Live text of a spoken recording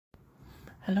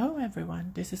Hello everyone,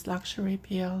 this is Luxury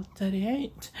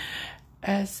PL38.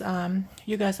 As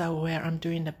you guys are aware, I'm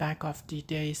doing the back of the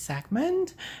day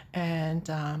segment, and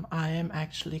I am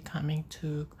actually coming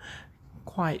to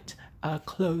quite a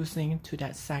closing to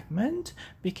that segment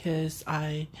because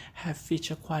I have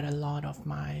featured quite a lot of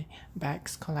my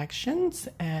bags collections,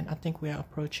 and I think we are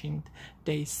approaching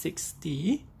day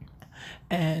 60.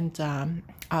 And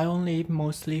I only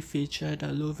mostly feature the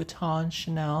Louis Vuitton,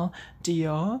 Chanel,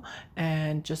 Dior,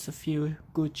 and just a few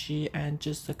Gucci and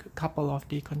just a couple of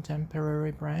the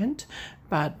contemporary brand.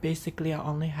 But basically I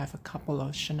only have a couple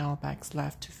of Chanel bags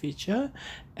left to feature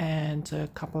and a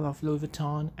couple of Louis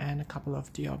Vuitton and a couple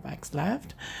of Dior bags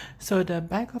left. So the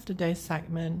back of the day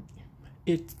segment,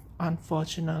 it's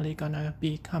unfortunately gonna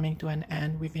be coming to an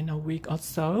end within a week or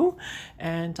so,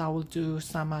 and I will do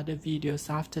some other videos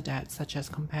after that, such as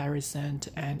comparison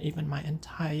and even my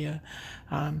entire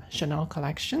Chanel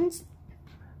collections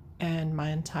and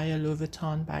my entire Louis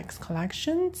Vuitton bags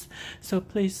collections. So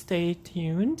please stay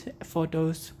tuned for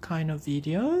those kind of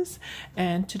videos.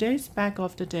 And today's bag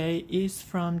of the day is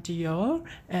from Dior,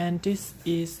 and this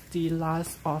is the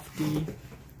last of the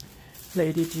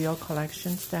Lady Dior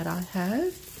collections that I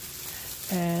have.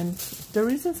 And the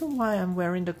reason why I'm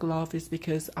wearing the glove is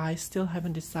because I still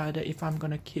haven't decided if I'm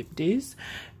gonna keep this.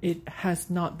 It has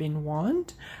not been worn.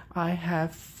 I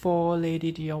have 4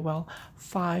 Lady Dior, well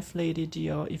 5 Lady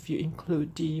Dior if you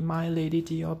include the My Lady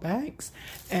Dior bags,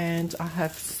 and I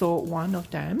have sold one of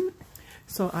them.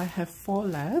 So I have 4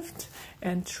 left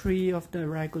and 3 of the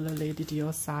regular Lady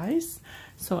Dior size.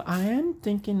 So I am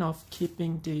thinking of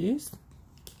keeping this,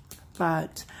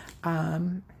 but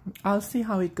I'll see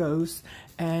how it goes.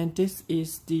 And this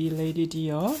is the Lady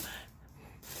Dior.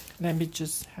 Let me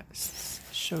just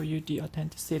show you the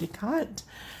authenticity card.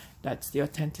 That's the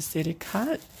authenticity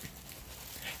card,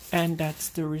 and that's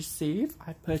the receipt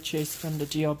I purchased from the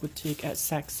Dior boutique at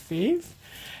Saks Fifth.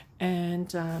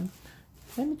 And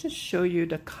let me just show you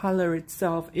the color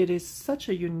itself. It is such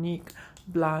a unique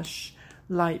blush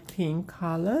light pink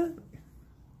color.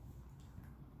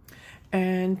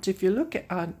 And if you look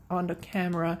at on the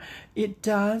camera, it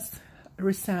does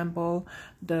resemble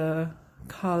the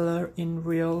color in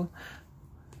real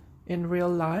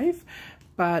life,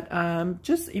 but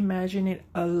just imagine it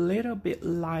a little bit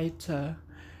lighter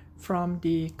from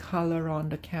the color on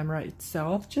the camera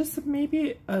itself, just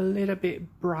maybe a little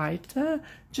bit brighter,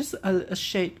 just a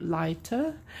shade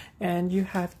lighter, and you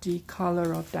have the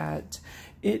color of that.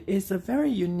 It is a very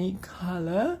unique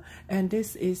color, and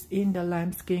this is in the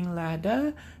lambskin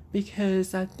leather,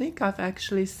 because I think I've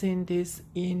actually seen this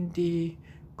in the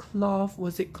cloth.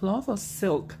 Was it cloth or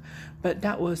silk? But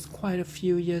that was quite a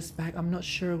few years back. I'm not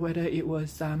sure whether it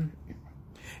was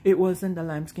it wasn't the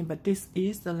lambskin, but this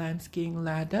is the lambskin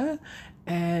leather,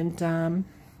 and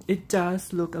it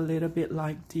does look a little bit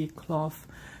like the cloth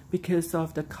because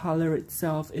of the color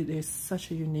itself. It is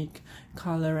such a unique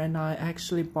color, and I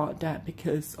actually bought that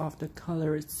because of the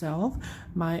color itself.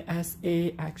 My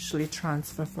SA actually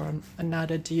transferred from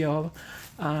another Dior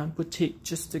boutique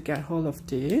just to get hold of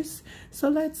this. So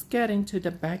let's get into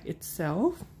the bag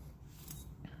itself,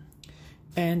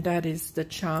 and that is the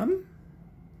charm.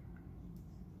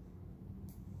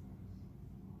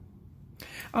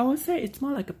 I would say it's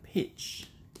more like a peach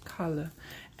color,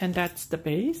 and that's the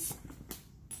base.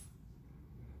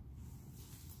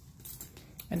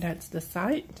 And that's the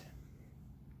side.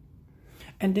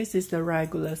 And this is the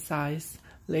regular size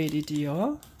Lady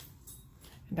Dior.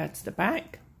 And that's the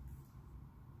back.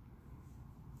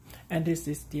 And this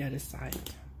is the other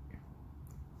side.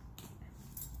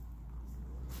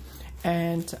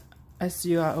 And as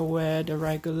you are aware, the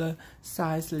regular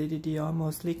size Lady Dior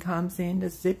mostly comes in the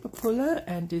zipper puller,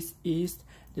 and this is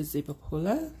the zipper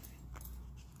puller.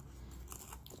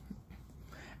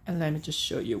 And let me just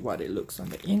show you what it looks on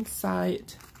the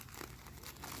inside.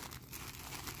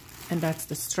 And that's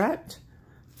the strap.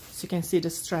 So you can see the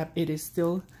strap, it is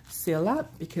still sealed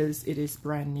up because it is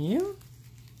brand new.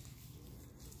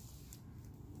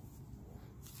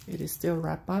 It is still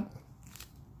wrapped up.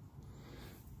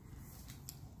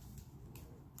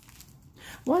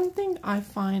 One thing I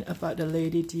find about the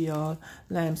Lady Dior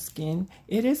lambskin,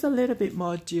 it is a little bit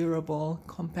more durable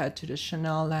compared to the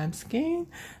Chanel lambskin.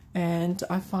 And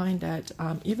I find that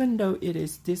even though it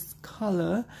is this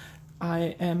color, I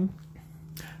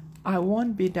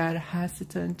won't be that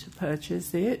hesitant to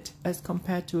purchase it as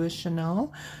compared to a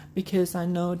Chanel, because I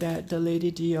know that the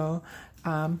Lady Dior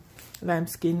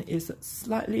lambskin is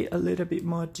slightly a little bit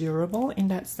more durable in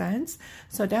that sense.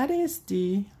 So that is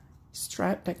the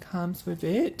strap that comes with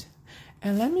it.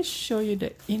 And let me show you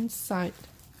the inside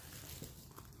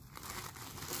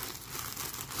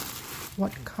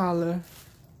what color.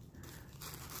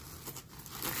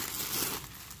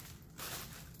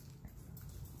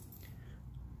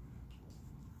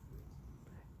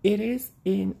 It is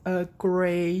in a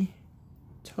gray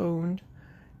toned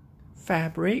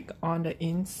fabric on the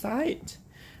inside.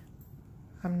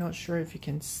 I'm not sure if you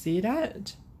can see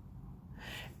that.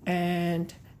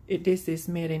 And this is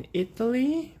made in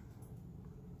Italy.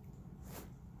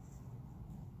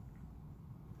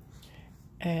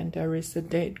 And there is a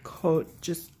date code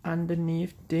just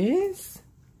underneath this.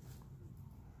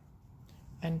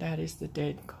 And that is the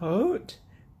date code.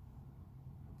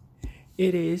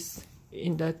 It is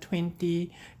in the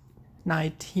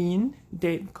 2019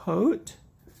 date code.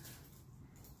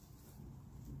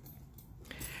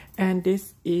 And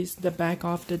this is the bag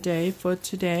of the day for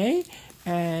today.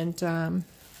 And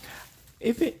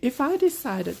if I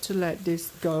decided to let this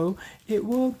go, it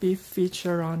will be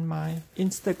featured on my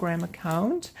Instagram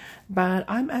account, but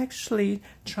I'm actually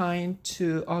trying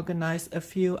to organize a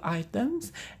few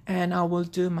items, and I will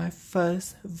do my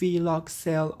first vlog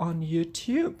sale on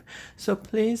YouTube. So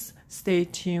please stay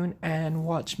tuned and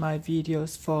watch my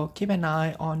videos keep an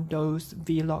eye on those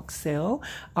vlog sale.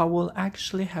 I will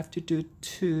actually have to do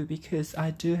 2 because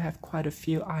I do have quite a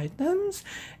few items,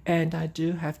 and I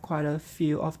do have quite a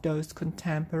few of those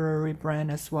contemporary brand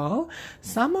as well.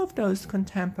 Some of those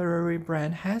contemporary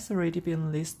brand has already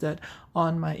been listed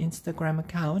on my Instagram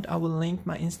account. I will link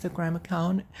my Instagram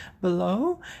account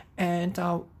below, and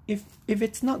if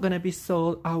it's not going to be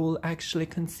sold, I will actually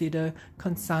consider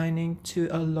consigning to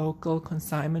a local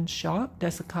consignment shop.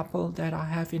 There's a couple that I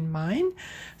have in mind.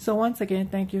 So once again,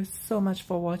 thank you so much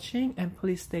for watching, and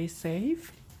please stay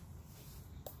safe.